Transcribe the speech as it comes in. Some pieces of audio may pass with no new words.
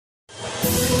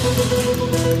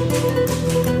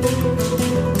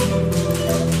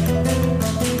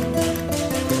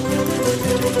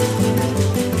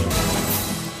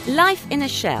Life in a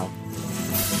shell.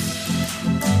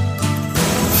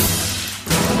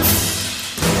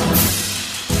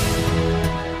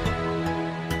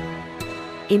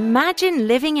 Imagine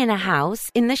living in a house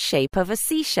in the shape of a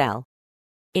seashell.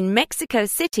 In Mexico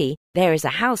City, there is a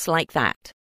house like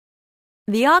that.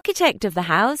 The architect of the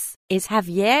house is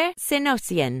Javier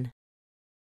Senosian.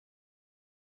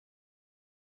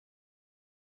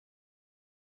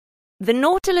 The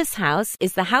Nautilus house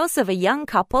is the house of a young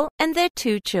couple and their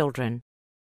 2 children.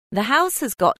 The house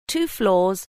has got 2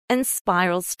 floors and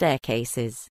spiral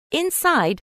staircases.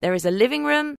 Inside, there is a living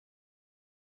room,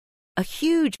 a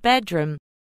huge bedroom,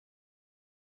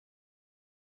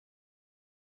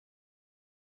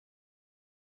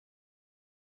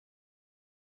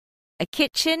 a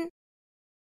kitchen,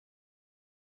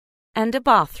 and a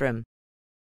bathroom.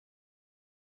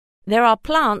 There are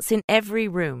plants in every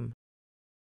room.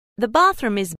 The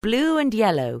bathroom is blue and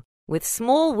yellow, with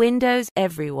small windows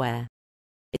everywhere.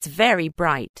 It's very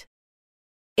bright.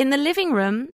 In the living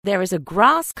room, there is a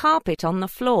grass carpet on the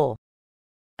floor,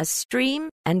 a stream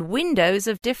and windows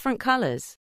of different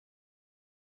colors.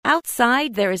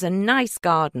 Outside, there is a nice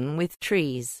garden with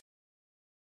trees.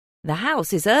 The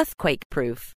house is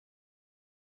earthquake-proof.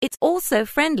 It's also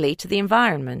friendly to the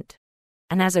environment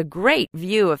and has a great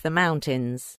view of the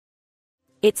mountains.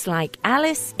 It's like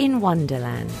Alice in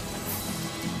Wonderland.